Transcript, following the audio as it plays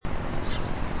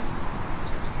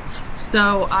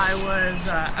So I was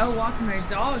out walking my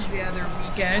dog the other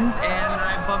weekend, and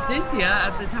I bumped into you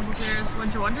at the Temple Terrace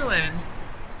Winter Wonderland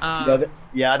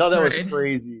Yeah, I thought that was parade.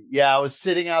 crazy. Yeah, I was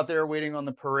sitting out there waiting on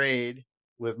the parade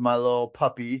with my little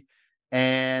puppy,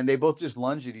 and they both just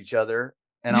lunged at each other.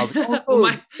 And I was like, "Oh Well,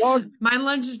 no, the dogs!" mine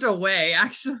lunged away,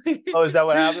 actually. Oh, is that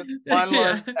what happened? Mine Yeah.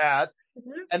 lunged at,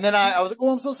 and then I was like, "Oh,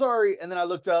 I'm so sorry." And then I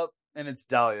looked up, and it's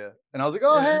Dahlia, and I was like,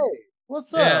 "Oh, Yeah. hey,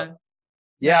 what's up?" Yeah.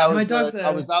 Yeah, Yeah. I My was uh, dog's I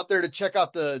was out there to check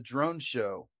out the drone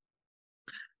show.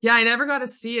 yeah, I never got to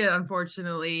see it,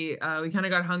 unfortunately. We kind of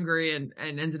got hungry and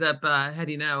ended up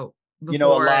heading out You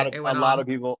know, a before lot it, of it a went lot on. of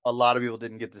people, a lot of people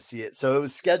didn't get to see it. So it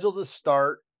was scheduled to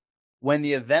start when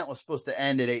the event was supposed to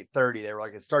end at 8:30. They were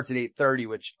like, it starts at 8:30,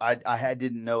 which I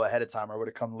didn't know ahead of time. I would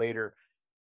have come later.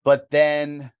 But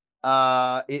then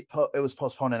it was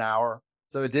postponed an hour.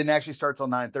 So it didn't actually start till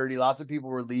 9:30. Lots of people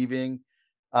were leaving.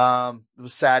 It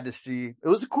was sad to see. It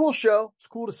was a cool show. It's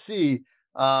cool to see.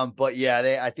 But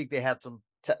yeah, I think they had some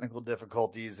technical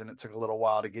difficulties and it took a little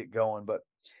while to get going. But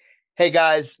hey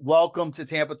guys, welcome to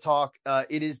Tampa Talk.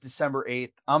 It is December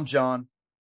 8th. I'm John.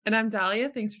 And I'm Dahlia.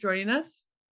 Thanks for joining us.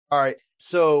 All right.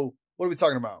 So what are we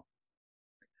talking about?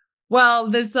 Well,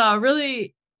 this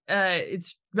really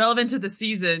it's relevant to the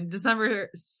season. December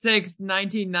 6th,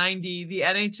 1990, the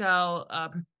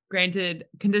NHL granted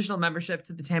conditional membership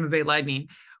to the Tampa Bay Lightning,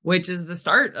 which is the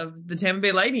start of the Tampa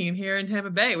Bay Lightning here in Tampa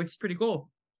Bay, which is pretty cool.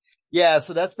 Yeah,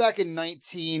 so that's back in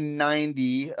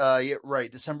 1990. Yeah, right,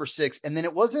 December 6th. And then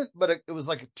it wasn't, but it was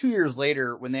like 2 years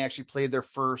later when they actually played their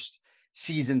first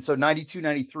season. So 92,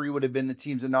 93 would have been the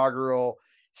team's inaugural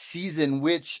season,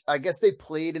 which I guess they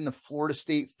played in the Florida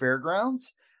State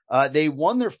Fairgrounds. They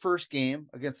won their first game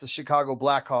against the Chicago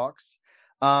Blackhawks.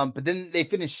 But then they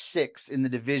finished sixth in the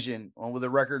division with a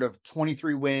record of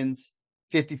 23 wins,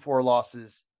 54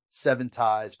 losses, 7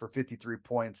 ties for 53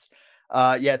 points.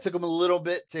 Yeah, it took them a little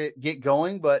bit to get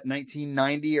going, but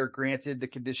 1990 are granted the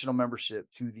conditional membership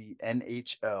to the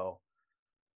NHL.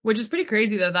 Which is pretty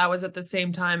crazy that that was at the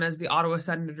same time as the Ottawa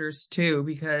Senators too,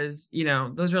 because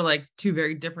those are like two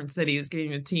very different cities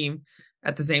getting a team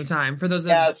at the same time. For those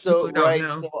of Yeah, people so who don't right, know.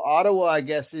 so Ottawa, I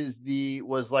guess,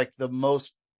 was like the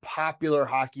most popular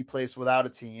hockey place without a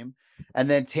team, and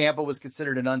then Tampa was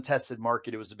considered an untested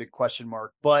market. It was a big question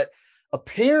mark, but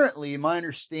apparently, my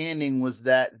understanding was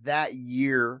that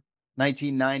year,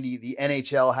 1990, the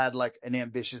NHL had like an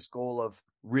ambitious goal of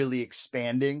really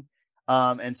expanding,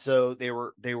 and so they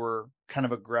were kind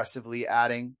of aggressively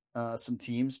adding some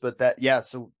teams, but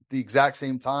so the exact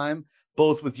same time,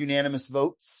 both with unanimous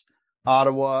votes.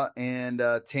 Ottawa and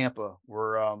Tampa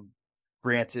were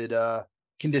granted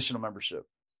conditional membership.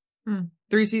 Hmm.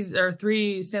 Three seasons or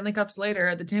three Stanley Cups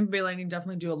later, the Tampa Bay Lightning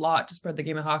definitely do a lot to spread the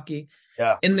game of hockey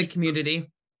Yeah, in for the sure.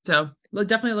 community. So we'll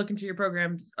definitely look into your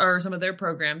programs or some of their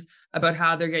programs about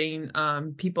how they're getting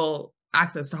people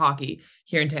access to hockey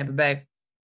here in Tampa Bay.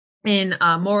 In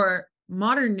more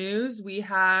modern news, we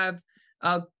have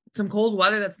uh, some cold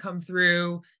weather that's come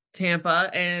through Tampa,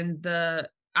 and the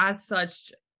as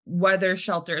such weather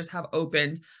shelters have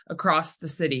opened across the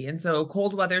city. And so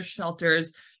cold weather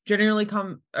shelters generally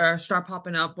come or start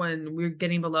popping up when we're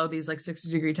getting below these like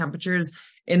 60-degree temperatures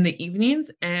in the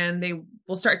evenings, and they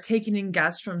will start taking in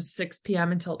guests from 6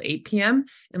 p.m. until 8 p.m.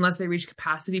 unless they reach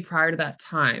capacity prior to that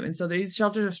time. And so these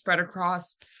shelters are spread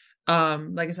across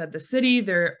like I said, the city.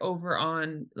 They're over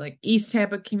on like East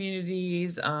Tampa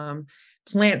communities,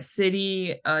 Plant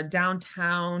City,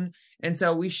 downtown. And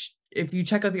so if you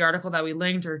check out the article that we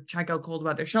linked or check out cold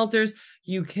weather shelters,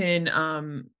 you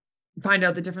can find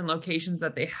out the different locations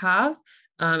that they have.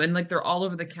 And like they're all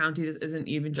over the county. This isn't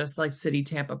even just like city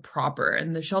Tampa proper.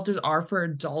 And the shelters are for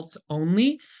adults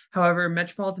only. However,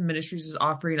 Metropolitan Ministries is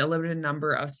offering a limited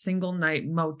number of single night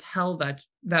motel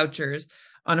vouchers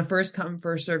on a first come,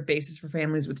 first served basis for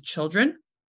families with children.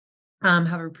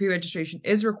 However, pre registration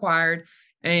is required,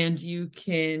 and you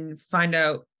can find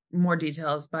out more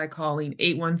details by calling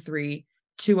 813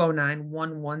 209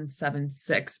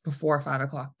 1176 before 5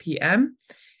 o'clock p.m.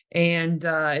 And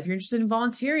if you're interested in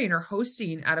volunteering or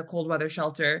hosting at a cold weather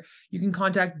shelter, you can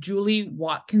contact Julie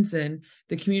Watkinson,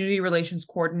 the community relations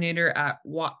coordinator at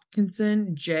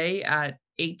WatkinsonJ at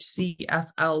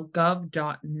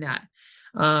hcflgov.net.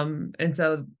 And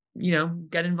so,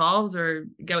 get involved or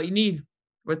get what you need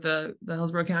with the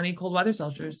Hillsborough County cold weather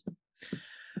shelters.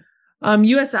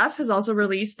 USF has also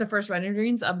released the first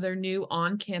renderings of their new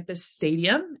on-campus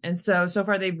stadium. And so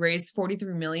far they've raised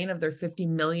 $43 million of their $50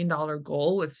 million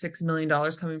goal, with $6 million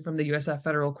coming from the USF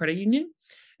Federal Credit Union,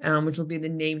 which will be the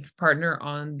named partner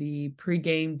on the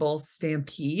pregame Bull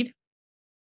Stampede.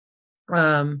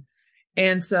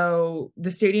 And so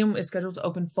the stadium is scheduled to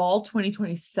open fall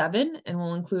 2027 and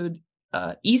will include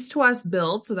east to west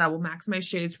build. So that will maximize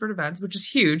shades for events, which is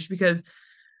huge because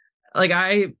like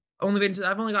I've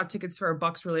only got tickets for a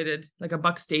Bucks related, like a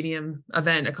Bucks stadium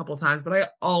event a couple of times, but I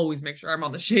always make sure I'm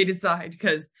on the shaded side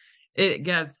because it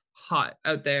gets hot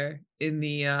out there in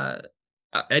the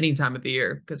any time of the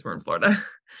year because we're in Florida.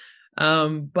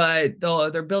 But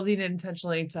they're building it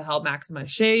intentionally to help maximize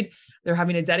shade. They're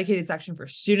having a dedicated section for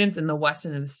students in the west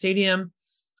end of the stadium,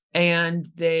 and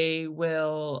they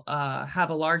will have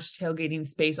a large tailgating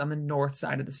space on the north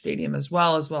side of the stadium as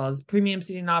well as premium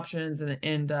seating options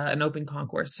and an open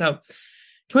concourse. So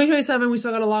 2027, we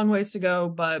still got a long ways to go,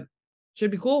 but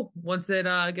should be cool once it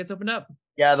gets opened up.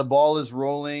 Yeah, the ball is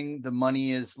rolling. The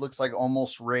money looks like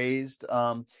almost raised.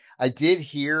 I did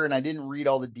hear, and I didn't read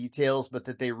all the details, but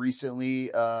that they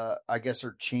recently, I guess,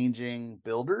 are changing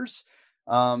builders.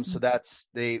 So that's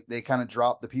they kind of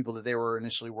dropped the people that they were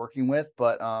initially working with.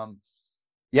 But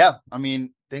yeah, I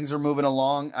mean, things are moving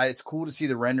along. It's cool to see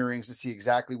the renderings to see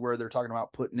exactly where they're talking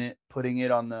about putting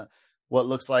it on the what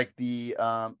looks like the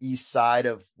east side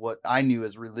of what I knew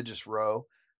as Religious Row.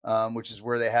 Which is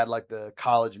where they had like the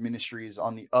college ministries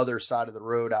on the other side of the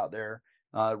road out there,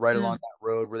 right along that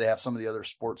road where they have some of the other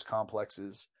sports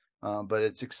complexes. But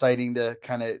it's exciting to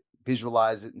kind of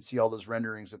visualize it and see all those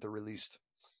renderings that they're released.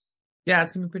 Yeah,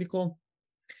 it's gonna be pretty cool.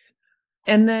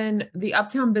 And then the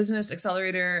Uptown Business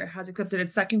Accelerator has accepted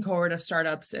its second cohort of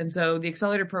startups. And so the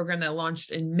accelerator program that launched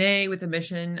in May with the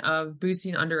mission of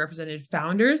boosting underrepresented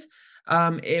founders,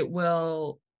 it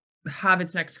will have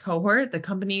its next cohort. The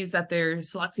companies that they're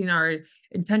selecting are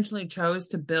intentionally chose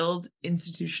to build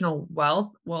institutional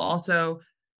wealth while also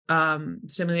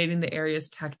stimulating the area's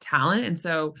tech talent. And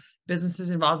so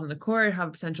businesses involved in the cohort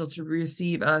have potential to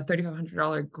receive a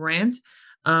 $3,500 grant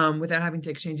without having to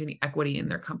exchange any equity in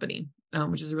their company,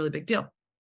 which is a really big deal.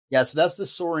 Yeah, so that's the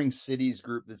Soaring Cities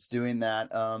group that's doing that.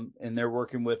 And they're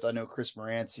working with, I know, Chris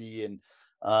Moranci and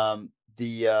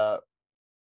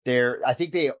I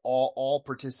think they all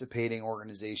participating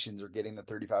organizations are getting the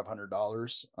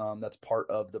 $3,500. That's part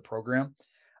of the program.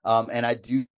 And I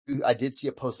did see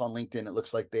a post on LinkedIn. It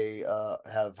looks like they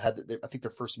have had, I think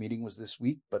their first meeting was this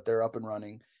week, but they're up and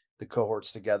running the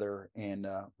cohorts together, and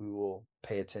we will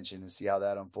pay attention and see how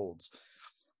that unfolds.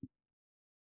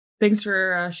 Thanks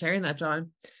for sharing that,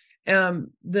 John.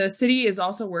 The city is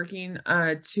also working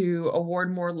to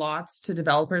award more lots to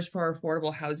developers for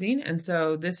affordable housing. And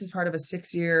so this is part of a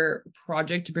 6-year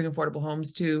project to bring affordable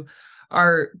homes to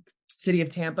our city of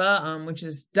Tampa, which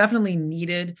is definitely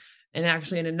needed. And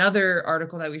actually, in another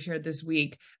article that we shared this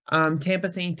week, Tampa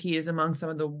St. Pete is among some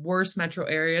of the worst metro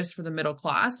areas for the middle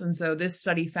class. And so this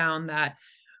study found that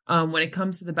when it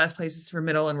comes to the best places for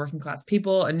middle and working class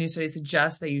people, a new study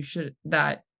suggests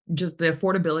that just the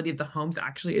affordability of the homes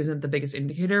actually isn't the biggest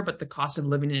indicator, but the cost of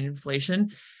living and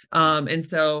inflation. And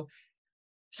so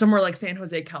somewhere like San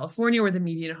Jose, California, where the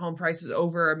median home price is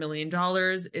over $1 million,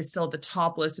 is still at the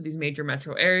top list of these major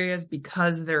metro areas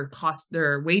because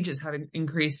their wages have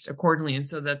increased accordingly. And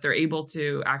so that they're able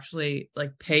to actually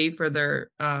like pay for their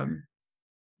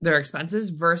expenses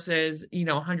versus,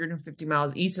 150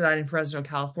 miles east of that in Fresno,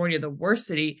 California, the worst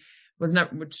city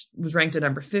which was ranked at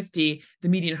number 50. The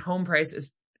median home price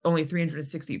is only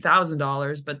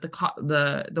 $360,000, but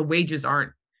the wages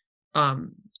aren't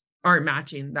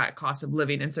matching that cost of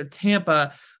living. And so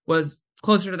Tampa was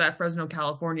closer to that Fresno,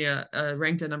 California,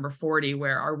 ranked at number 40,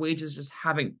 where our wages just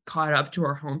haven't caught up to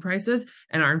our home prices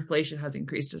and our inflation has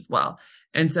increased as well.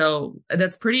 And so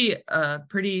that's pretty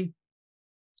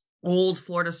old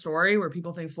Florida story where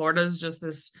people think Florida is just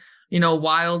this,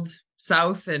 wild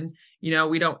South and,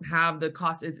 we don't have the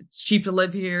cost. It's cheap to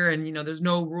live here and, there's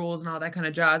no rules and all that kind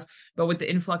of jazz. But with the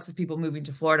influx of people moving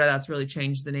to Florida, that's really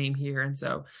changed the name here. And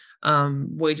so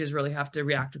wages really have to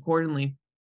react accordingly.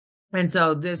 And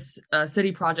so this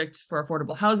city project for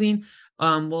affordable housing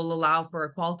will allow for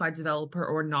a qualified developer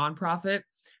or nonprofit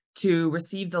to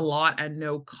receive the lot at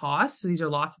no cost. So these are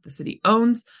lots that the city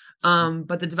owns,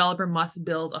 but the developer must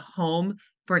build a home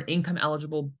for an income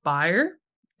eligible buyer.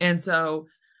 And so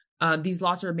these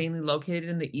lots are mainly located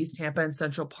in the East Tampa and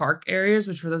Central Park areas,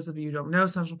 which for those of you who don't know,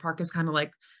 Central Park is kind of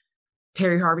like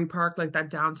Perry Harvey Park, like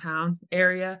that downtown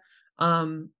area.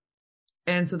 And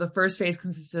so the first phase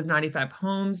consisted of 95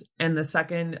 homes, and the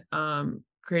second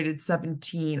created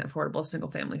 17 affordable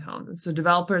single-family homes. And so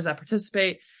developers that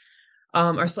participate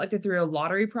are selected through a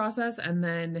lottery process, and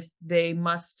then they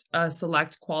must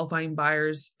select qualifying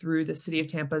buyers through the City of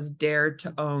Tampa's Dare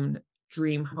to Own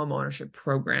Dream Home Ownership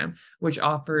Program, which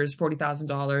offers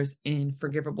 $40,000 in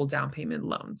forgivable down payment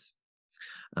loans.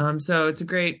 So it's a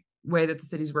great way that the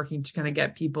city's working to kind of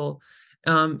get people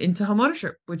into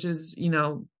homeownership, which is,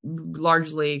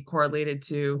 largely correlated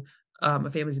to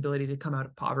a family's ability to come out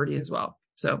of poverty as well.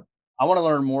 So I want to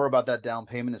learn more about that down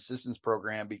payment assistance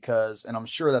program because, and I'm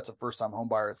sure that's a first time home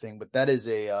buyer thing, but that is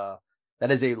a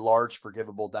large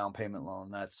forgivable down payment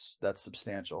loan. That's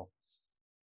substantial.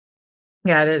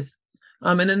 Yeah, it is.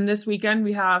 And then this weekend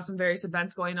we have some various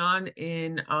events going on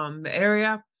in the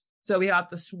area. So we have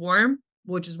the Swarm,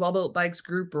 which is Well-Built Bikes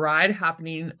group ride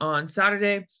happening on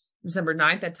Saturday, December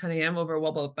 9th at 10 a.m. over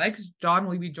Well-Built Bikes. John,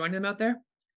 will you be joining them out there?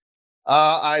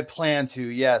 I plan to,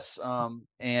 yes.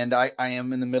 And I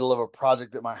am in the middle of a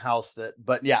project at my house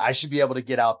but yeah, I should be able to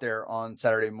get out there on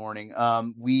Saturday morning.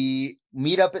 We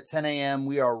meet up at 10 a.m.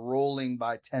 We are rolling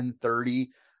by 10:30.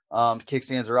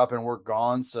 Kickstands are up and we're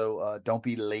gone. So, don't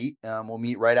be late. We'll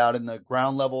meet right out in the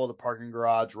ground level of the parking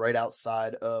garage, right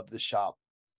outside of the shop.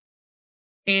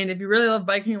 And if you really love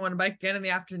biking and want to bike again in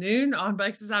the afternoon, On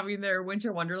Bikes is having their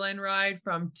Winter Wonderland ride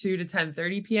from 2 to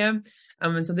 10:30 p.m.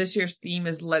 And so this year's theme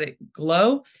is Let It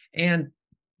Glow. And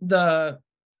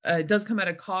it does come at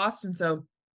a cost. And so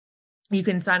you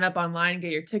can sign up online and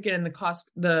get your ticket, and the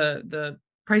cost, the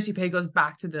price you pay goes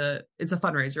back to it's a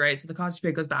fundraiser, right? So the cost you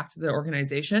pay goes back to the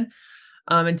organization.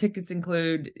 And tickets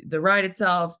include the ride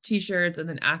itself, t-shirts, and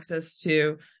then access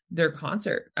to their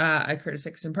concert at Curtis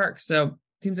Hickson Park. So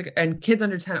seems like, and kids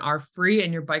under 10 are free,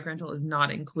 and your bike rental is not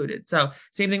included. So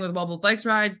same thing with Well-Built Bikes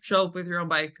ride. Show up with your own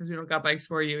bike because we don't got bikes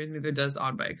for you, and neither does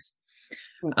On Bikes.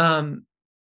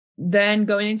 Then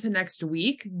going into next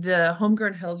week, the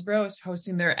Homegrown Hillsborough is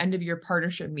hosting their end of year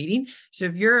partnership meeting. So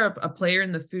if you're a player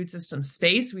in the food system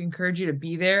space, we encourage you to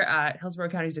be there at Hillsborough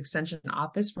County's Extension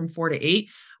office from 4 to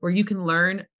 8, where you can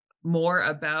learn more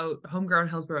about Homegrown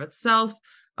Hillsborough itself,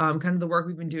 kind of the work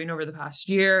we've been doing over the past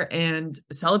year, and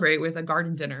celebrate with a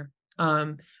garden dinner,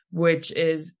 which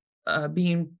is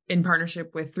being in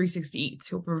partnership with 360 Eats,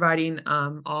 who are providing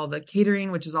all the catering,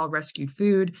 which is all rescued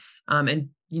food, and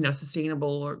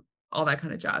sustainable, or all that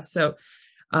kind of jazz. So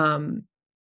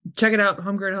check it out,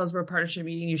 Homegrown Hillsborough partnership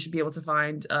meeting. You should be able to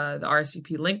find the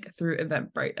RSVP link through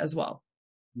Eventbrite as well.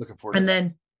 Looking forward to and that.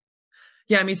 then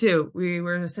yeah, me too. We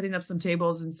were setting up some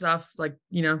tables and stuff, like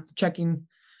checking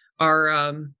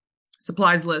our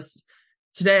supplies list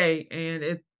today,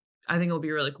 and I think it'll be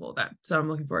a really cool event. So I'm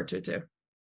looking forward to it too.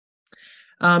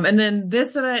 And then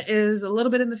this event is a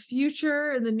little bit in the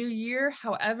future, in the new year.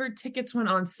 However, tickets went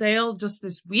on sale just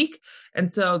this week.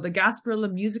 And so the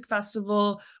Gasparilla Music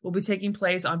Festival will be taking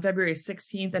place on February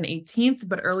 16th and 18th,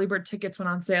 but early bird tickets went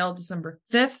on sale December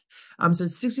 5th. So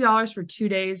it's $60 for 2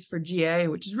 days for GA,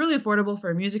 which is really affordable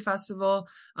for a music festival.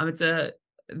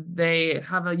 They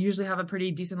usually have a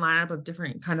pretty decent lineup of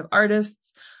different kind of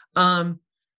artists. And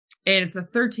it's the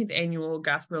 13th annual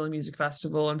Gasparilla Music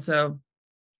Festival. And so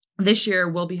this year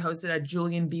will be hosted at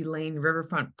Julian B. Lane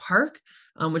Riverfront Park,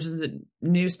 which is a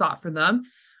new spot for them.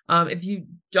 If you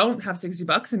don't have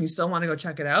 $60 and you still want to go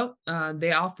check it out,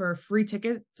 they offer free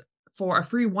tickets for a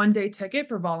free 1-day ticket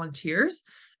for volunteers.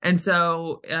 And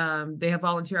so they have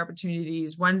volunteer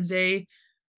opportunities Wednesday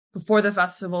before the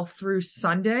festival through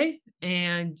Sunday,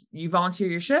 and you volunteer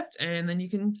your shift, and then you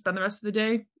can spend the rest of the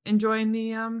day enjoying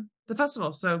the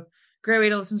festival. So great way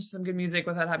to listen to some good music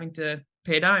without having to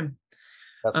pay a dime.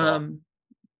 That's awesome.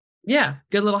 Yeah,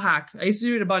 good little hack. I used to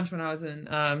do it a bunch when I was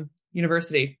in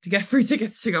university to get free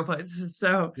tickets to go places.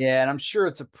 So yeah, and I'm sure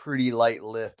it's a pretty light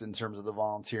lift in terms of the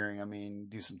volunteering. I mean,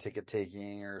 do some ticket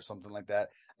taking or something like that.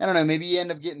 I don't know, maybe you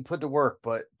end up getting put to work,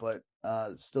 but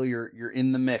still you're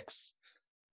in the mix.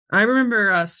 I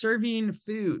remember serving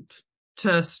food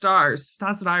to stars.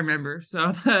 That's what I remember. So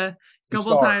a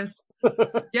couple of times.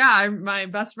 Yeah, my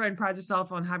best friend prides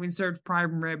herself on having served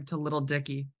prime rib to Little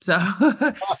Dicky. So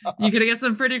you're gonna get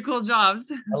some pretty cool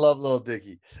jobs. I love Little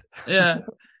Dicky. Yeah.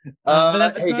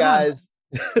 Hey guys,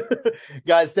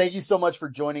 guys, thank you so much for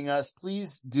joining us.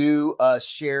 Please do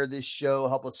share this show,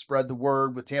 help us spread the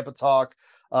word with Tampa Talk.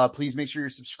 Please make sure you're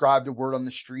subscribed to Word on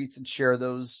the Streets and share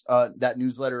that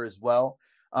newsletter as well.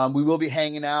 We will be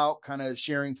hanging out, kind of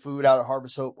sharing food out at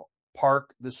Harvest Hope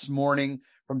Park this morning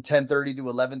from 10:30 to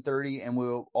 11:30, and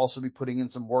we'll also be putting in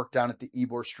some work down at the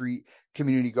Ybor Street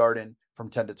Community Garden from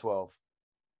 10 to 12.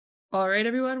 All right,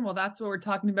 everyone. Well, that's what we're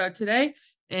talking about today,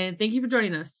 and thank you for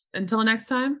joining us. Until next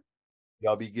time,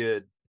 y'all be good.